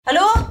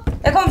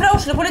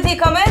Oslo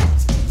politikammer.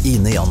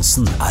 Ine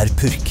Jansen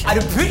purk.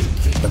 Du purk?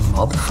 The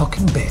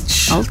motherfucking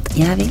bitch. Alt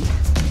jeg vil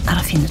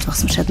å finne ut hva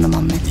som skjedde med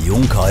mannen min.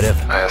 Jon Carew.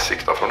 Jeg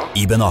sikta for noe?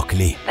 Iben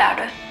Akeli. Det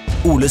du.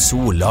 Ole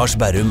So, Lars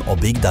Berrum og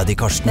Big Daddy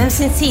Karsten. Hvem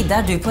sin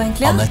side du på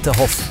egentlig? Annette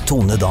Hoff,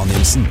 Tone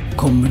Danielsen.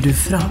 Kommer du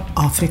fra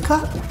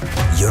Afrika?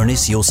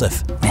 Jørnis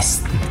Josef.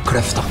 Nesten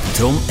kløfta.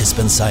 Trond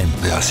Espen Seim.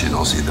 Det er synd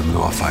å si det, men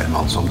det var feil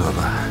mann som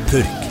døde.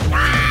 Purk.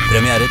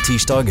 Premiere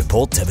tirsdag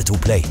på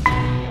TV2 Play.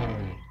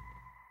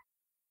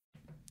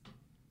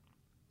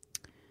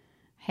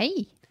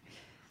 Hei!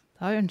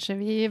 Da ønsker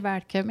vi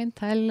velkommen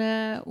til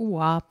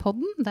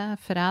OA-podden. Det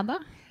fredag,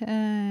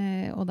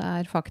 og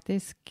det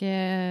faktisk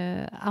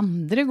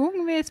andre gang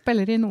vi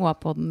spiller inn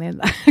OA-podden i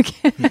dag.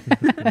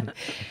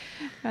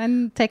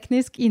 En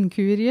teknisk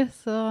inkurie,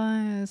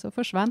 så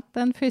forsvant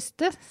den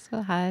første.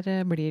 Så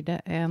her blir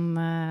det en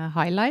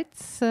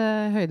highlights,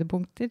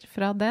 høydepunkter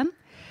fra den.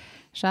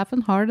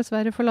 Sjefen har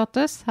dessverre forlatt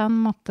oss. Han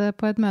måtte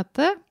på et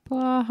møte på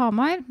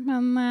Hamar,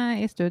 men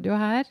i studio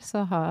her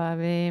så har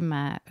vi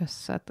med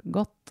oss et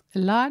godt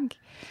lag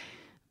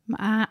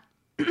med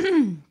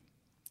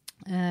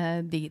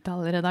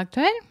digital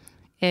redaktør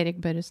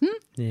Erik Børresen.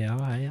 Ja,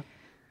 hei. Ja.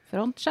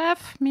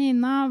 Frontsjef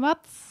Mina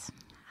Watz.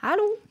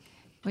 Hallo.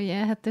 Og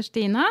jeg heter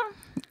Stina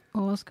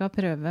og skal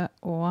prøve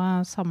å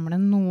samle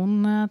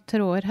noen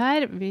tråder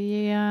her.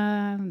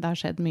 Det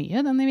har skjedd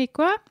mye denne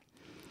uka.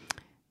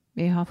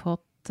 Vi har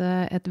fått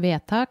et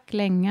vedtak,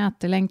 lenge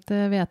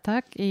etterlengte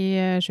vedtak i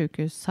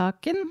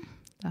sykehussaken.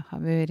 Det har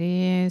vært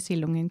i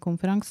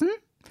Silungen-konferansen.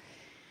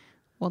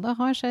 Og det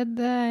har skjedd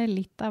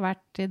litt av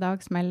hvert i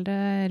dag, smell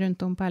det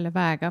rundt om på alle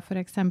veier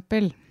for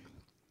eksempel.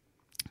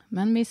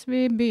 Men hvis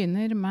vi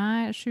begynner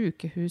med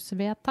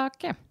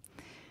sykehusvedtaket,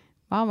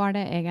 hva var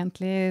det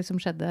egentlig som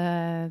skjedde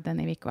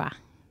denne uka?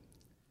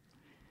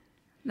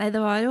 Nei,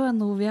 det var jo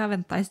noe vi har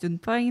ventet en stund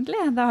på egentlig.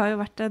 Det har jo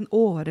vært en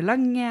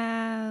årelang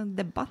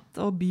debatt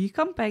og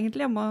bykamp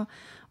egentlig om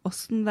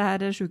hvordan det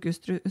her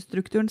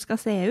sykehusstrukturen skal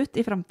se ut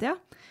i fremtiden.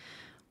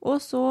 Og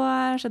så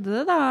skjedde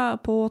det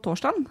da på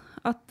torsdagen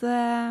at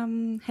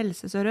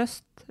Helse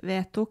Sør-Øst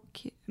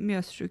vedtok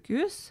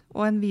Mjøssykehus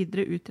og en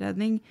videre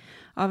utredning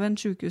av en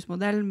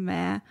sykehusmodell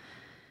med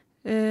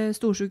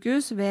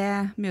storsykehus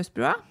ved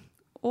Mjøsbrua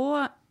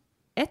og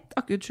et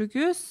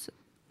akuttsykehus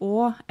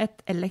og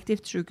et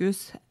elektivt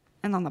sykehus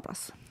en annen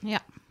plass. Ja,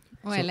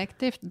 og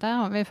elektivt, det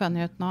har vi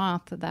funnet ut nå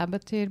at det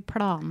betyr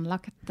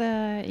planlagt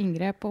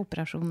inngrep og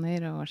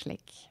operasjoner og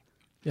slik.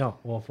 Ja,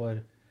 og for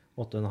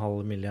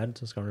 8,5 milliard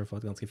så skal du få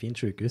et ganske fint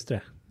sykehus,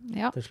 tror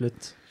jeg, til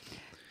slutt.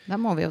 Det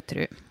må vi jo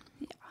tro.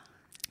 Ja.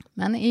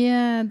 Men i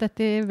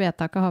dette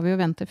vedtaket har vi jo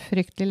ventet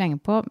fryktelig lenge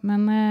på,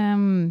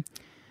 men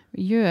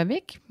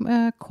Gjøvik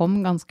kom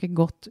ganske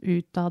godt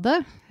ut av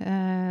det.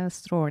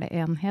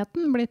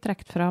 Stråleenheten blir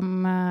trekt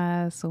fram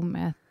som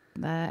et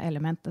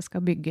elementet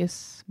skal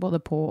bygges både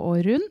på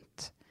og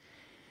rundt.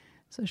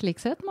 Så slik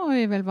sett må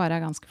vi vel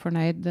være ganske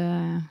fornøyd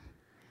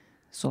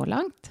så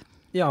langt.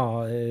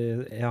 Ja,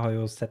 jeg har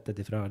jo sett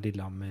dette fra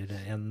Lillehammer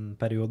en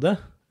periode.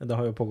 Det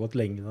har jo pågått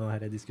lenge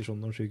denne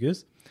diskusjonen om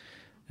sykehus.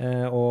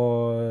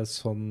 Og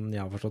sånn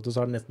jeg har forstått det, så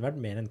har det nesten vært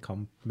mer en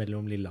kamp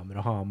mellom Lillehammer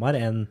og Hamar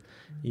enn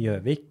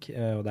Gjøvik.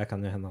 Og der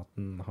kan jo hende at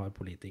den har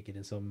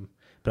politikere som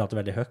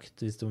prater veldig høyt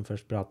hvis de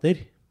først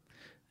prater.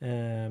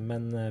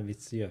 Men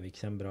hvis Gjøvik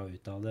kommer bra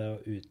ut av det,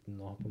 og uten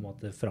å på en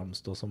måte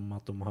framstå som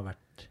at de har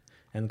vært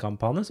en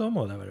kampanje, så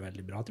må det være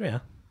veldig bra, tror jeg.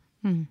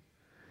 Mm.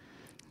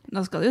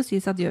 Nå skal det jo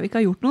sies at Gjøvik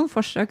har gjort noen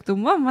forsøk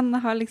men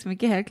har liksom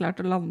ikke helt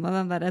klart å lande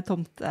den der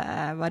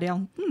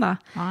tomtevarianten da.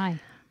 Nei.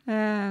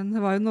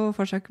 Det var jo noe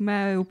forsøk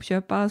med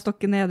oppkjøp av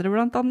Stokke Nedre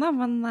blant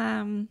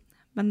annet,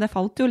 men det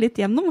falt jo litt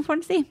gjennom,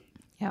 får en si.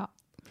 Ja.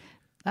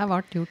 Det har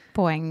vært gjort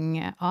poeng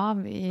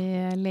av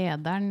i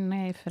lederen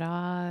fra,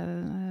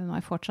 nå har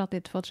jeg fortsatt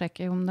ikke fått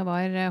sjekke om det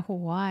var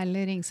HA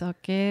eller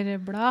Ringsaker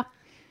blad,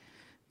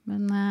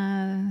 men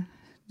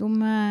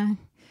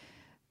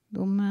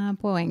de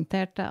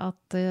poengterte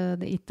at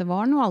det ikke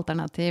var noe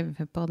alternativ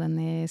på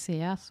denne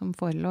siden som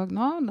forelåg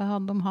nå. Det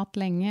hadde de hatt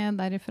lenge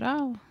derifra.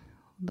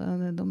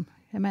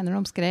 Jeg mener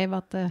de skrev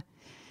at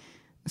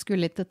det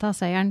skulle ikke ta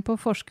seieren på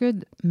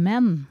forskudd,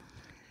 men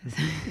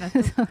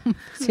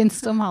syns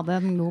de hadde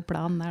en god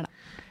plan der da.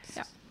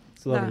 Ja.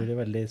 Så da blir det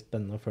veldig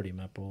spennende å følge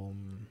med på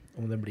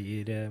om det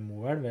blir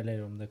Moelv,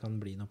 eller om det kan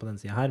bli noe på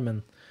den siden her, men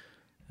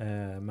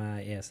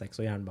med E6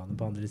 og jernbane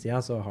på andre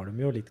siden, så har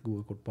de jo litt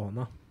gode kort på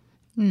hånda.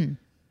 Mm.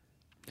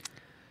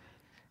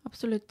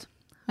 Absolutt.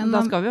 Men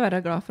da skal vi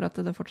være glad for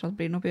at det fortsatt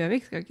blir noe på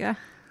Gjøvik, skal vi ikke det?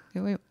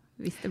 Jo.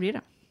 Hvis det blir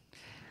det.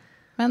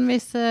 Men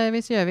hvis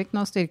Gjøvik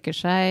nå styrker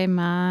seg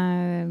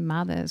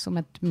med det som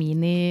et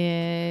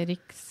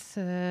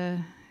mini-riks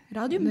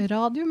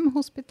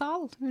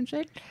radiumhospital,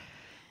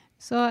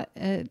 så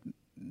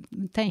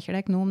tenker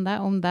dere noe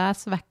om det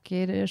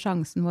svekker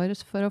sjansen vår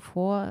for å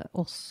få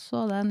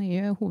også det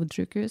nye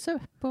hovedsykehuset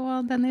på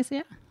denne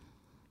siden?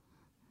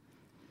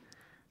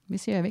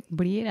 Hvis Gjøvik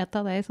blir et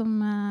av de som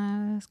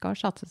skal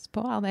satses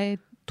på, av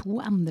de to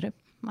andre,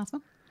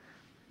 altså?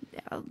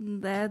 Ja,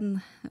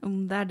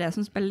 om det det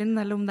som spiller inn,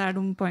 eller om det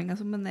de poengene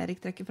som Erik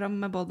trekker fram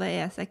med både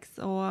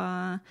E6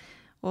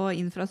 og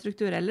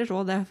infrastruktur ellers,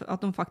 og det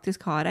at de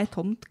faktisk har en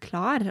tomt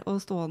klar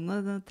og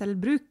stående til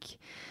bruk,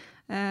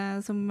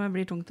 som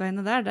blir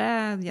tungtveiende der,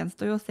 det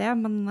gjenstår jo å se,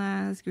 men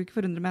jeg skulle ikke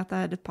forundre meg at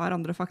det et par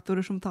andre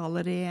faktorer som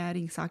taler i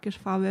Ringsakers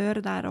favør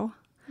der også.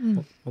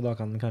 Og da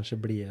kan den kanskje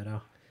blidgjøre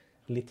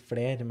litt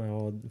flere med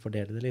å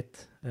fordele det litt.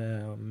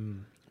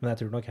 Men jeg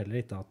tror nok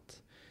heller ikke at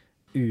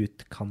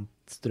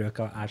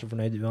utkantstrøka så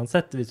fornøyd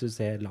uansett. Hvis du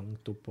ser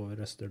langt opp på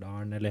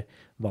Røsterdalen eller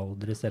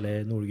Valdres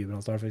eller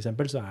Nord-Gudbrandsdal for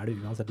eksempel, så det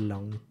uansett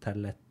langt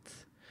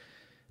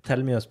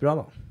til Mjøsbrua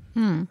da.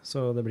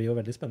 Så det blir jo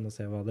veldig spennende å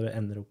se hva det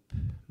ender opp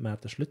med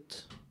til slutt.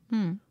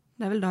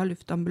 Det vel da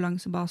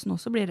luftambulansebasen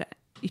også blir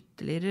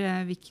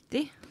ytterligere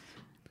viktig.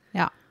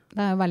 Ja,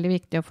 det jo veldig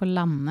viktig å få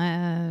lande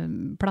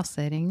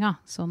plasseringen,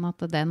 sånn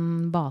at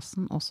den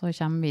basen også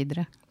kommer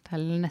videre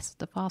til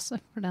neste fase.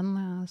 For den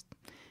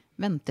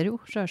venter jo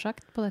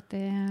selvsagt på dette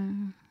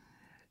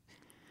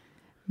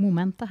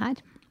momentet her.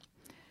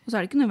 Og så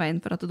det ikke noe veien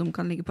for at de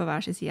kan ligge på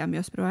hver sin side av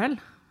Mjøsbrua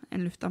heller.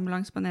 En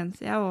luftambulanse på den ene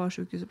siden og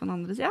sykehuset på den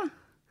andre siden.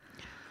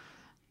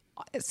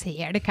 Jeg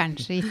ser det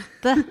kanskje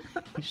ikke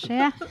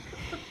skje.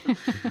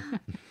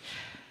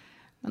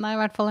 Men det i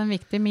hvert fall en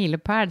viktig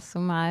milepæl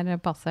som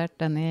passert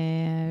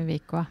denne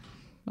vikua.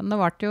 Men det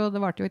ble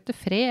jo ikke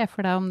fred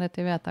for det om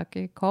dette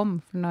vedtaket kom,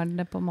 for når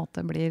det på en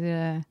måte blir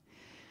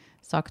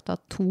sagt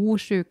at 2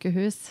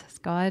 sykehus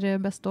skal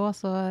bestå,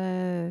 så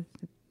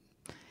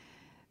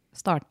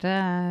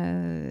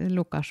starter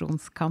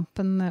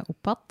lokasjonskampen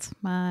oppad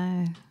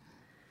med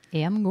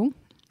en gang.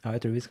 Ja,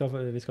 jeg tror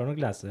vi skal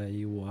nok lese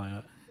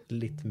Joa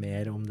litt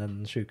mer om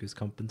den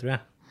sykehuskampen, tror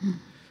jeg,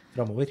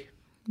 fremover.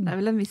 Det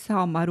vel en viss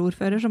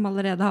Hamar-ordfører som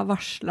allerede har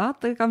varslet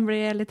at det kan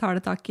bli litt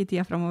harde tak i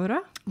tida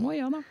fremover.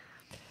 Ja da.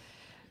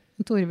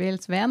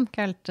 Torvild Sveen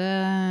kalte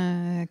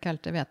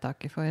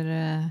vedtaket for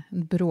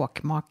en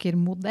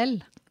bråkmakermodell.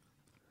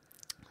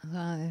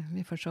 Så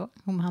vi får se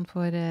om han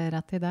får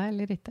rett i det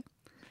eller ikke.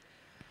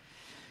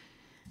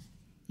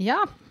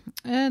 Ja,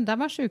 det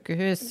var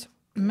sykehus.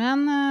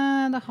 Men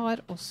det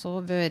har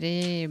også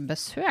vært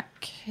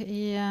besøk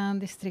i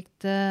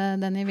distriktet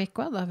denne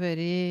vikua. Det har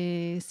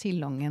vært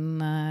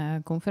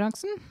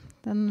Silongen-konferansen,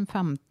 den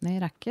 15.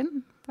 i rekken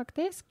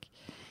faktisk.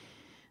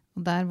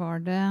 Og der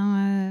var det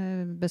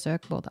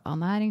besøk både av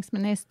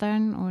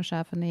næringsministeren og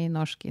sjefen i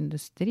Norsk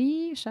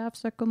Industri,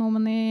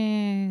 sjefsøkonomen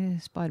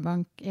i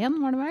Sparebank 1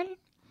 var det vel.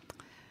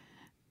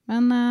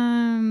 Men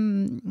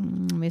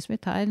hvis vi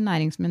tar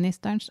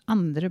næringsministerens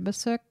andre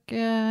besøk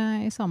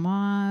i samme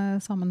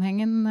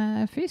sammenhengen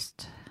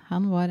først,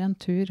 han var en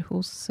tur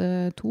hos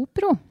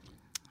Topro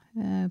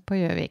på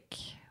Gjøvik,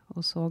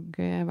 og så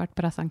vært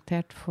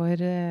presentert for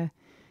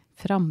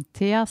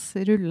framtidas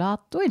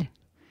rullator.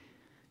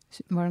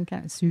 Var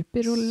det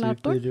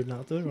superrullator?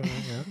 Superrullator, var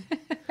det, ja.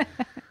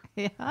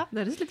 Ja,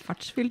 det høres litt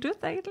fartsfylt ut,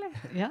 egentlig.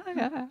 Ja.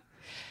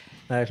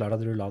 Det klart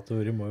at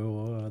rullatorer må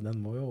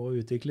jo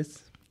utvikles.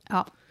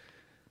 Ja.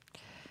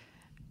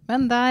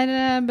 Men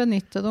der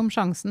benyttet de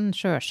sjansen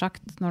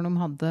selvsagt når de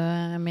hadde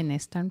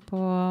ministeren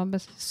på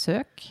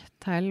besøk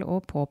til å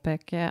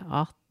påpeke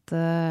at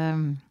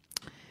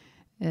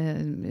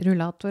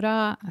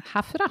rullatorer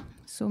herfra,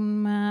 som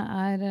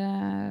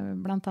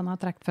blant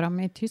annet trekt fram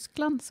i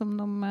Tyskland som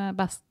de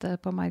beste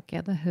på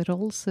markedet,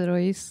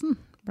 Rolls-Roycen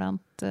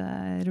blant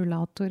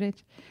rullatorer,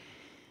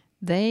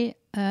 de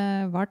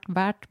ble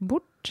vært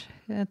bort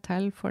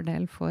til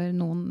fordel for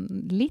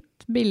noen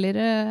litt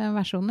billigere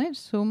versjoner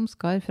som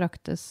skal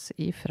fraktes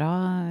fra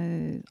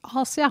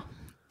Asia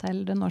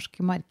til det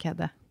norske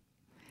markedet.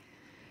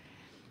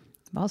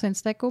 Hva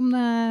synes dere om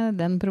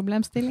den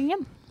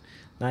problemstillingen?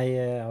 Nei,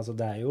 altså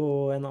det jo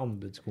en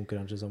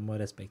anbudskonkurranse som må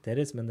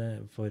respekteres, men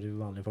for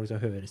vanlige folk så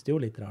høres det jo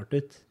litt rart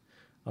ut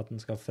at den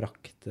skal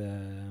frakte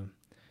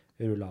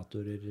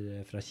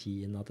rullatorer fra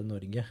Kina til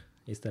Norge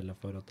i stedet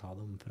for å ta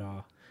dem fra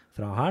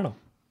her da.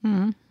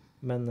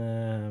 Men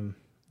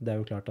det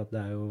jo klart at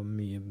det jo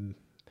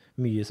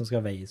mye som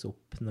skal veies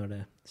opp når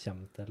det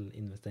kommer til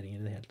investeringer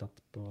i det hele tatt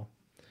på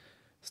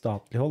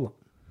statlig hold da.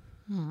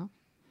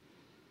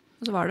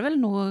 Og så var det vel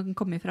noe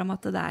kommet frem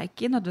at det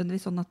ikke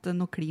nødvendigvis sånn at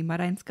noe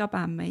klimaregnskap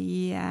med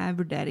i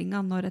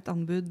vurderingen når et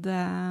anbud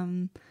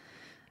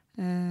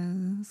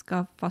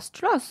skal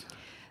fastslås.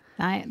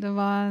 Nei, det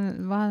var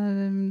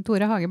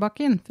Tore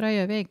Hagebakken fra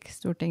Gjøvik,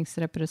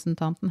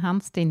 stortingsrepresentanten.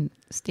 Han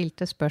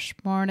stilte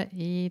spørsmål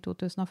i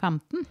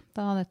 2015,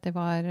 da dette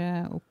var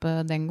oppe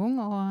den gang,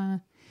 og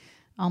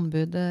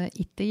anbudet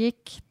ikke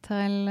gikk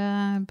til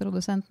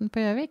produsenten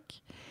på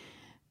Gjøvik,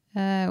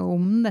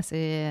 om disse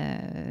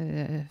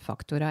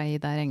faktorene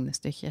i det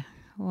regnestykket.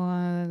 Og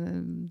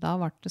da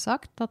ble det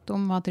sagt at de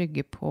var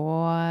trygge på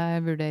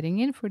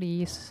vurderinger,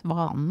 fordi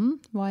Svanen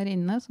var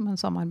inne som en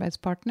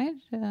samarbeidspartner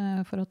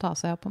for å ta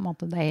seg av på en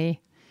måte de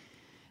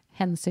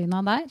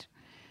hensynene der.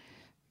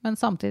 Men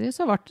samtidig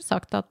så ble det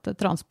sagt at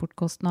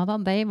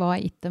transportkostnadene, de var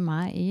ikke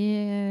med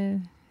i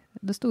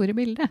det store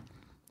bildet.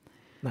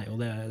 Nei,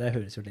 og det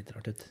høres jo litt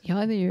rart ut.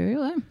 Ja, det gjør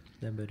jo det.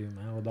 Det bør jo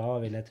med, og da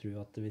vil jeg tro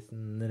at hvis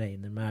den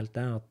regner med alt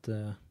det, at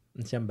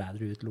den kommer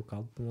bedre ut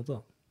lokalt på en måte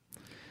da.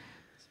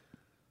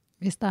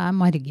 Hvis det er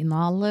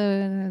marginale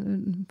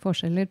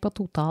forskjeller på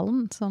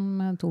totalen,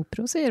 som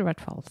Topro sier i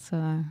hvert fall, så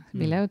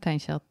vil jeg jo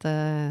tenke at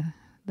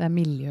det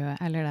miljø,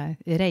 eller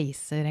det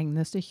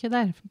reiseregnestykket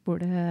der,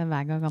 burde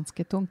veie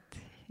ganske tungt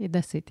i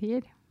disse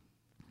tider.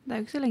 Det er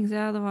jo ikke så lenge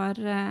siden det var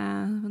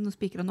noen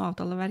spikere og noe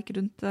avtaleverk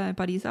rundt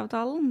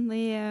Paris-avtalen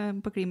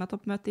på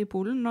klimatoppmøtet i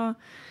Polen, og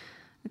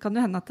det kan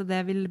jo hende at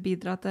det vil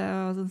bidra til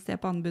å se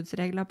på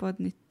anbudsregler på et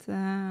nytt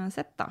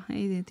sett da,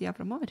 i tida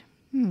fremover.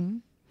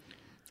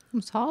 De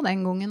sa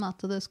den gangen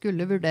at det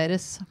skulle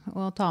vurderes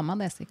å ta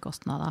med disse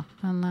kostnader,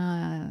 men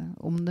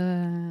om det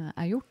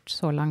er gjort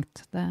så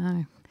langt, det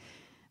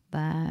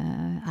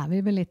er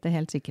vi vel ikke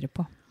helt sikre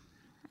på.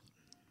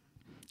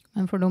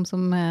 Men for de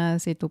som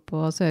sitter oppe på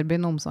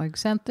Sørbyen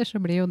omsorgssenter, så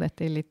blir jo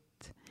dette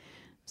litt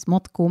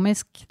smått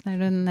komisk, der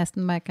du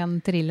nesten bare kan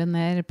trille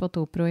ned på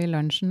Topro i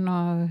lunsjen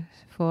og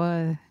få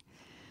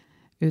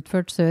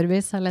utført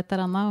service eller et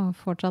eller annet,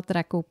 og fortsatt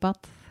rekke opp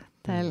at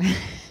til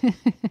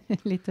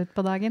litt ut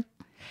på dagen.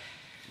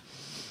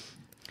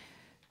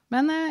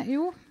 Men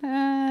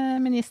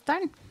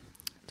ministeren,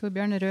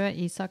 Torbjørn Røe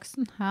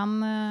Isaksen, han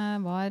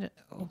var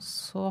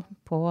også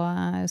på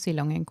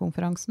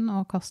Silongen-konferansen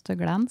og kastet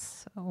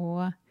glans,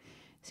 og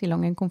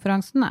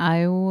Silongen-konferansen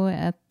er jo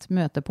et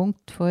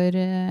møtepunkt for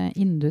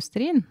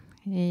industrien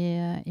i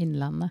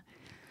Innlandet.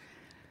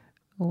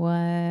 Og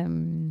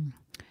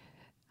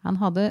han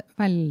hadde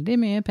veldig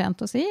mye pent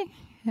å si,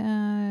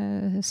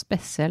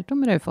 spesielt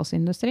om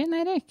Raufoss-industrien,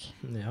 Erik.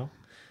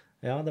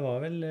 Ja, det var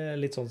vel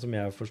litt sånn som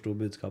jeg forstod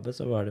budskapet,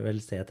 så var det vel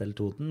se til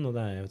Toten, og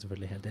det er jeg jo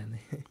selvfølgelig helt enig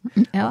i.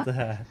 Ja. At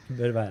det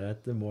bør være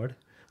et mål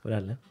for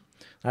alle.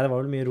 Nei, det var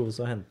vel mye ros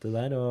å hente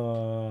der,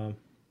 og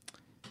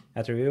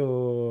jeg tror jo,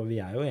 vi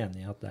er jo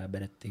enige i at det er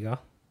berettiget,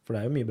 for det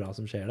er jo mye bra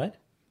som skjer der.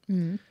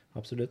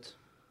 Absolutt.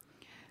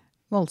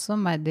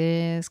 Voldsom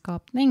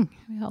verdiskapning.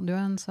 Vi hadde jo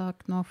en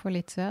sak nå for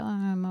litt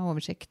siden med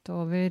oversikt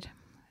over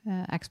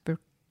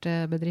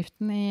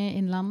eksportbedriften i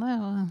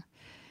Innlandet, og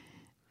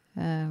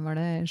var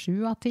det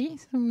 7 av 10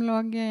 som lå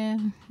i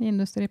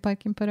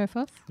industriparken på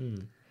Raufoss.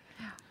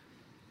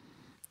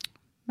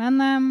 Men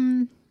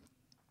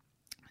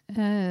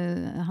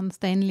han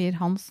Stein Lier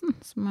Hansen,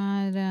 som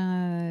er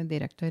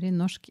direktør i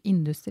Norsk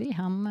Industri,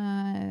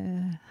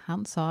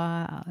 han sa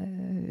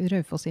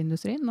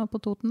Raufoss-industrien nå på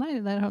Toten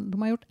der de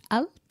har gjort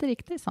alt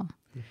riktig, sånn.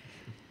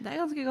 Det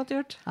er ganske godt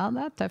gjort. Ja,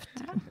 det er tøft.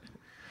 Ja.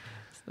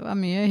 Så det var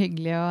mye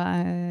hyggelig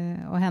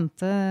å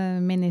hente.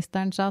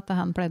 Ministeren sa at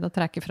han pleide å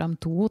trekke fram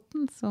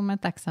Toten som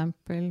et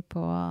eksempel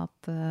på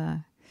at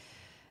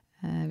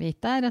vi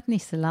ikke er et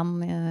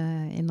nisseland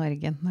i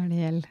Norge når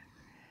det gjelder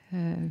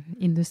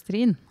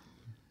industrien.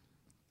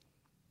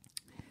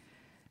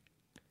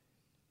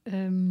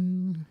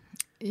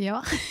 Ja.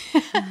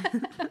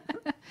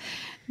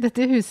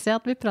 Dette huset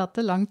at vi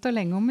prater langt og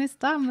lenge om i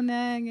sted, men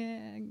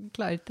jeg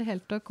klarer ikke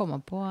helt å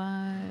komme på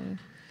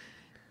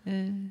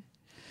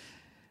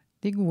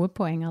de gode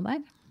poengene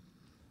der.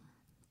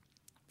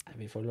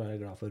 Vi får være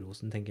glad for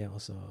rosen, tenker jeg, og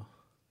så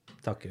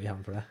takker vi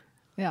ham for det.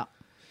 Ja.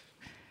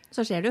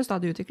 Så skjer det jo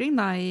stadig utvikling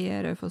da, i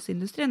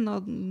Raufoss-industrien,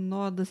 og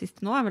det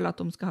siste nå er vel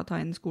at de skal ta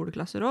inn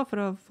skoleklasser også for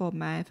å få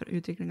med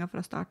utviklingen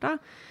fra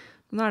starten.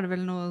 Nå er det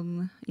vel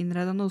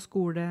innredet noe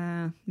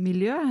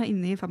skolemiljø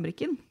inne i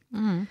fabrikken.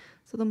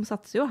 Så de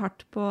satser jo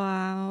hardt på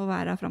å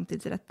være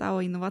fremtidsrettet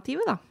og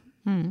innovative da.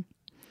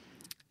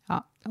 Ja,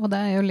 og det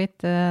er jo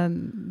litt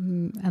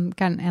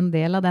en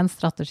del av den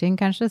strategien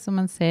kanskje som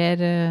man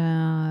ser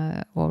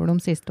over de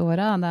siste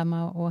årene, det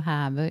med å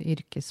heve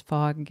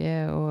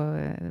yrkesfaget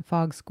og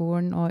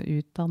fagskolen og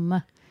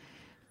utdanne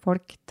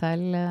folk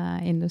til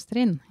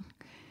industrien.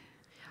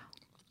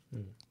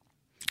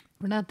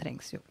 For det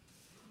trengs jo.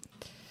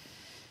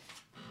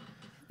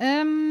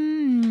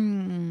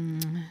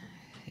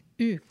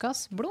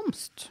 Ukas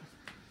blomst.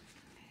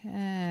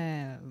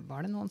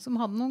 Var det noen som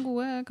hadde noen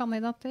gode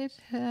kandidater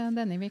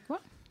denne uka?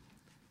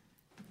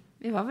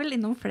 Vi var vel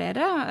innom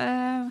flere.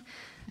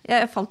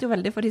 Jeg falt jo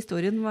veldig for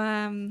historien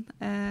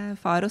med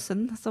far og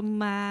sønn som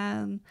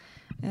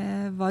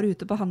var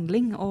ute på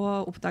handling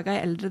og oppdaget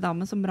en eldre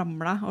dame som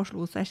ramlet og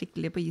slo seg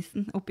skikkelig på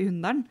isen oppe i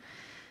Hunndalen.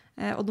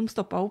 Og de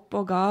stoppet opp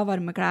og ga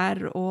varme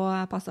klær og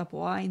passet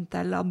på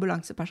inntil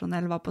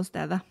ambulansepersonell var på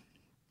stedet.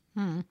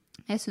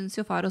 Jeg synes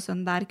jo far og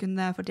sønn der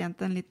kunne fortjent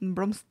en liten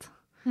blomst.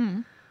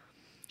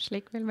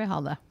 Slik vil vi ha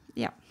det.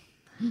 Ja.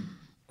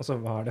 Og så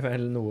var det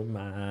vel noe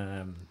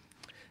med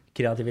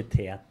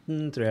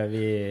kreativiteten, tror jeg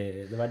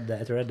jeg tror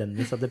det er den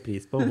vi satte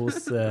pris på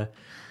hos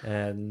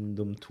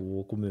de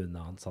 2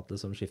 kommuneansatte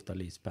som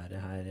skiftet lyspære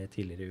her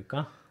tidligere i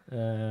uka.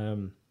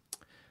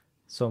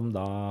 Som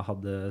da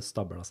hadde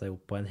stablet seg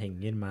opp på en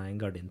henger med en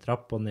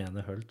gardintrapp, og den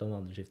ene holdt og den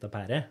andre skiftet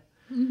pære.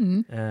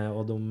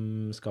 Og de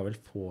skal vel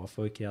få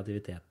for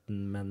kreativiteten,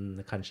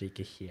 men kanskje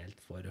ikke helt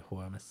for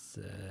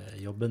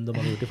HMS-jobben de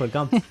hadde gjort i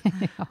forkant,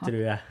 tror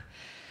jeg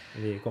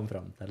vi kom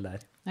frem til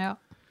der. Ja,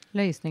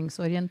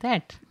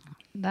 løsningsorientert.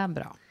 Det er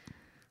bra.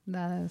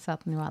 Det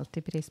setter han jo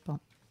alltid pris på.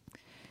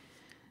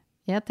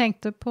 Jeg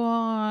tenkte på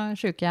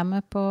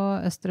sykehjemmet på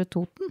Østre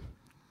Toten,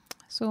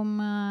 som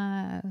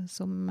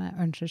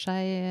ønsker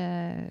seg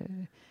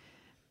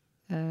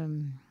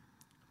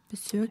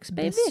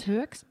Besøksbaby.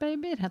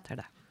 Besøksbaby heter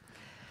det.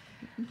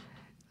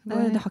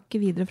 Det hakker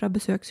videre fra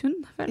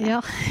besøkshund, føler jeg.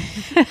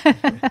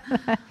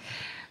 Ja.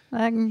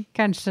 Det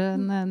kanskje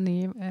en ny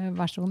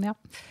versjon, ja.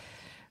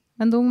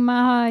 Men de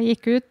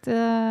gikk ut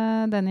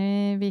denne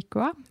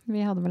vika.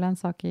 Vi hadde vel en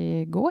sak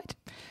i går,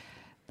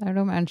 der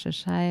de ønsker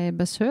seg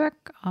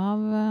besøk av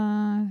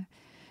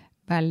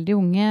veldig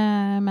unge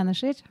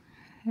mennesker,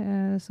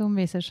 som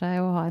viser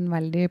seg å ha en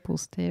veldig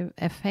positiv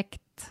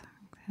effekt.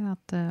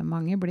 At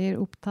mange blir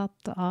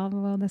opptatt av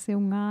hva disse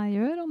unge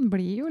gjør, og de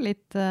blir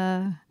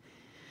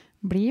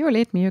jo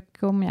litt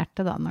mjuk om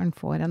hjertet da, når en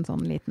får en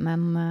sånn liten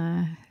en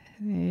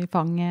i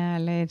fanget,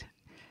 eller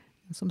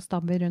som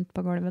stabber rundt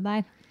på gulvet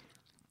der.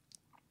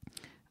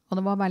 Og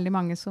det var veldig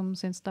mange som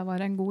syntes det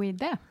var en god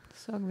idé,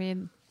 så vi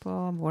på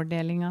vår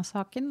deling av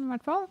saken i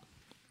hvert fall.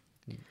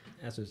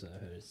 Jeg synes det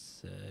høres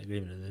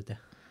glimrende ut, ja.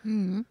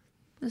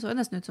 Det så jo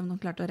nesten ut som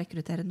de klarte å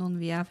rekruttere noen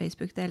via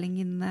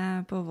Facebook-delingen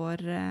på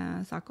vår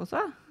sak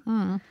også.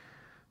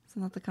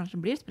 Sånn at det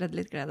kanskje blir spredd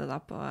litt glede da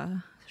på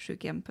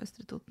sykehjem på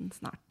Østre Toten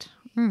snart.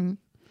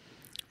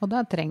 Og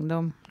da trenger de.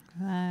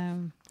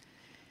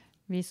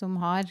 Vi som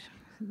har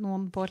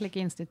noen på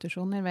slike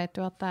institusjoner vet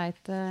jo at det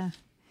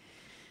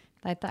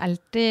er ikke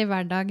alltid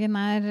hverdagen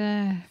er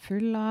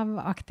full av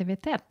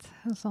aktivitet.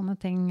 Sånne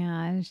ting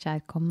er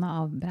kjærkomne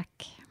avbrekk.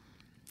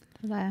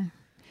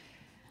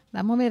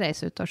 Der må vi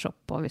reise ut og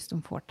shoppe hvis de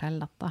får til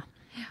dette.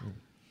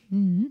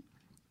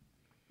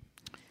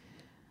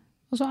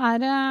 Og så er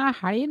det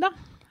helg da.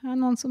 Er det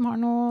noen som har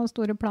noen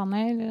store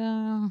planer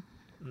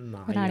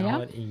for helga? Nei, jeg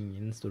har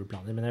ingen store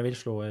planer, men jeg vil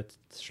slå et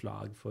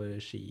slag for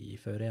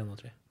skiføre igjen nå,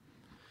 tror jeg.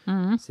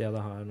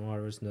 Siden nå har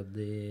det snødd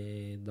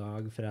i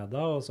dag,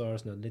 fredag, og så har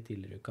det snødd litt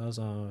tidligere i uka,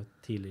 så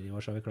tidligere i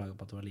år så har vi klaget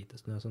på at det var lite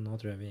snø, så nå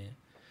tror jeg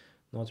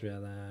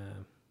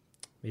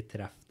vi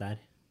treffer der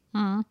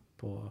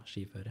på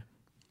skiføre.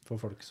 For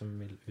folk som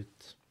vil ut.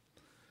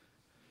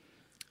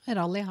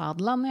 Rally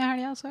Hadeland i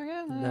helga, så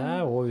jeg. Det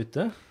er også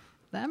ute.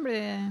 Det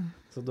blir...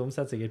 Så de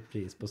setter sikkert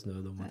pris på snø,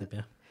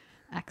 tipper jeg.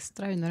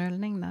 Ekstra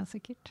underholdning, det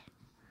sikkert.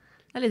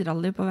 Det er litt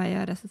rally på vei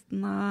av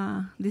resten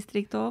av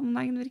distriktet også, om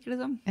dagen virker det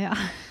som. Ja.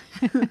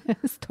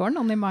 Det står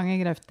noen i mange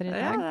grøfter i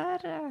dag. Ja,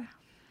 det er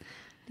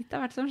litt av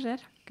hvert som skjer.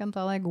 Kan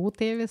ta deg god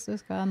tid hvis du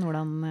skal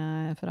Nordland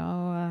fra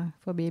og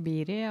forbi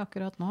Biri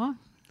akkurat nå.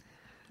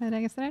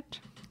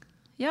 Registrert.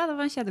 Ja, det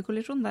var en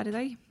kjedekollisjon der i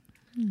dag.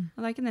 Og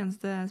det er ikke den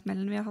eneste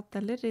smellen vi har hatt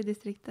heller i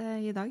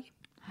distriktet i dag.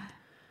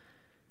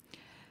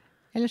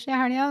 Ellers i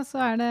helga så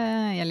er det,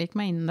 jeg liker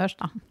meg innendørs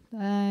da,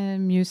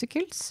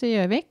 musicals i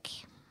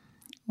Gjøvik.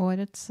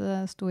 Årets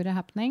store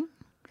happening.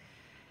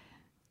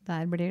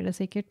 Der blir det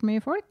sikkert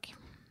mye folk.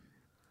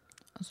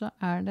 Og så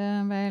er det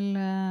vel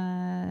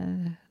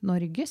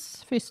Norges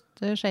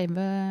første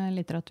skeive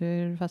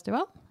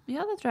litteraturfestival.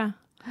 Ja, det tror jeg.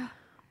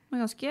 Det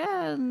er ganske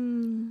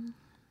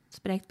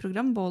sprekt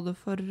program, både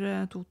for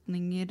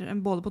totninger,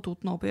 både på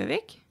Toten og på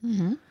Gjøvik.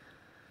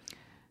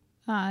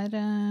 Det er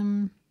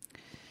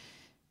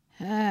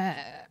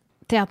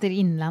Teater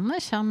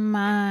Innlandet kommer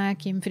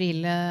med Kim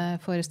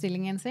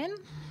Friele-forestillingen sin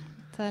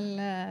til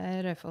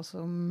Raufoss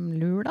om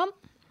Lurdan.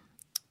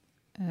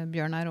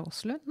 Bjørnar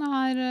Åslund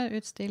har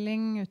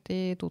utstilling ute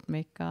i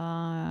Totenvika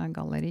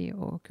galleri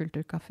og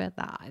kulturkafé.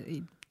 Det er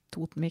i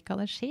Totenvika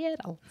det skjer,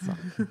 altså.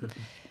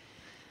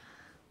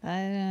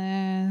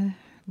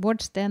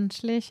 Bård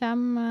Stensli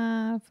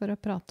kommer for å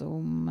prate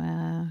om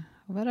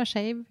å være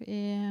skeiv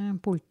i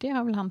politiet,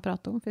 har vel han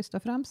pratet om først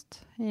og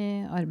fremst,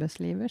 i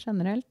arbeidslivet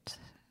generelt.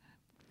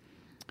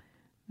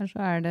 Og så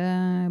er det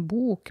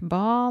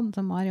bokbad,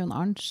 som Marion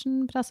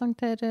Arntzen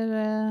presenterer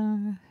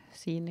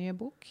sin nye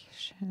bok,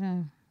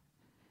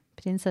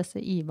 Prinsesse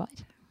Ivar.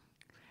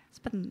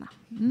 Spennende.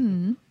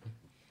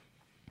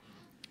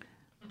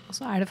 Og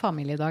så er det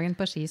familiedagen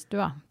på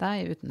skistua. Det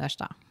er utendørs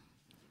da.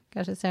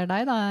 Kanskje ser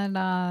deg da?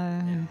 Ja,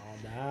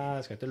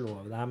 det skal jeg ikke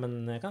love deg, men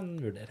jeg kan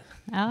vurdere.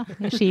 Ja,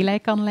 i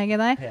skileikanlegget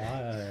der.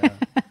 Ja.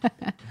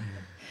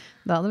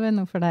 Da hadde vi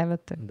noe for deg,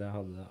 vet du. Det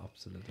hadde det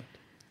absolutt vært.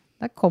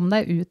 Da kom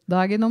deg ut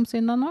dagen om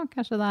søndag nå.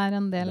 Kanskje det er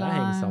en del av... Det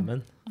henger sammen.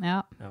 Ja,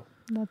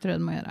 det tror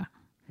jeg du må gjøre.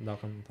 Da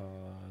kan du ta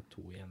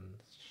 2 i en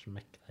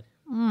smekk der.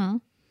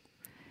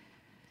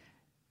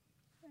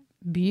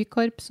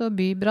 Bykorps og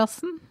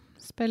Bybrassen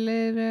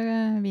spiller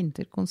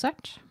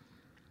vinterkonsert.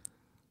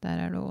 Der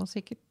er det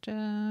også sikkert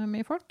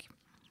mye folk.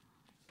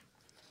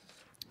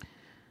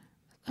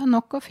 Det er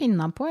nok å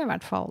finne på i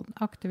hvert fall.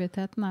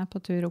 Aktiviteten er på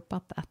tur opp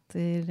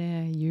etter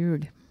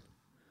jul.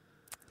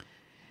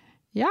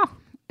 Ja,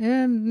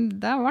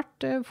 det har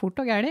vært fort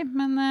og gærlig,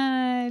 men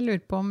jeg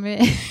lurer på om vi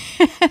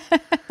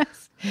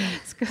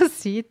skal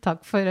si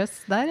takk for oss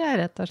der,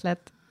 rett og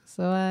slett.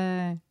 Så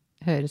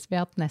høres vi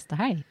at neste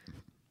helg.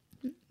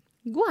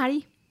 God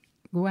helg!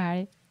 God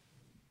helg.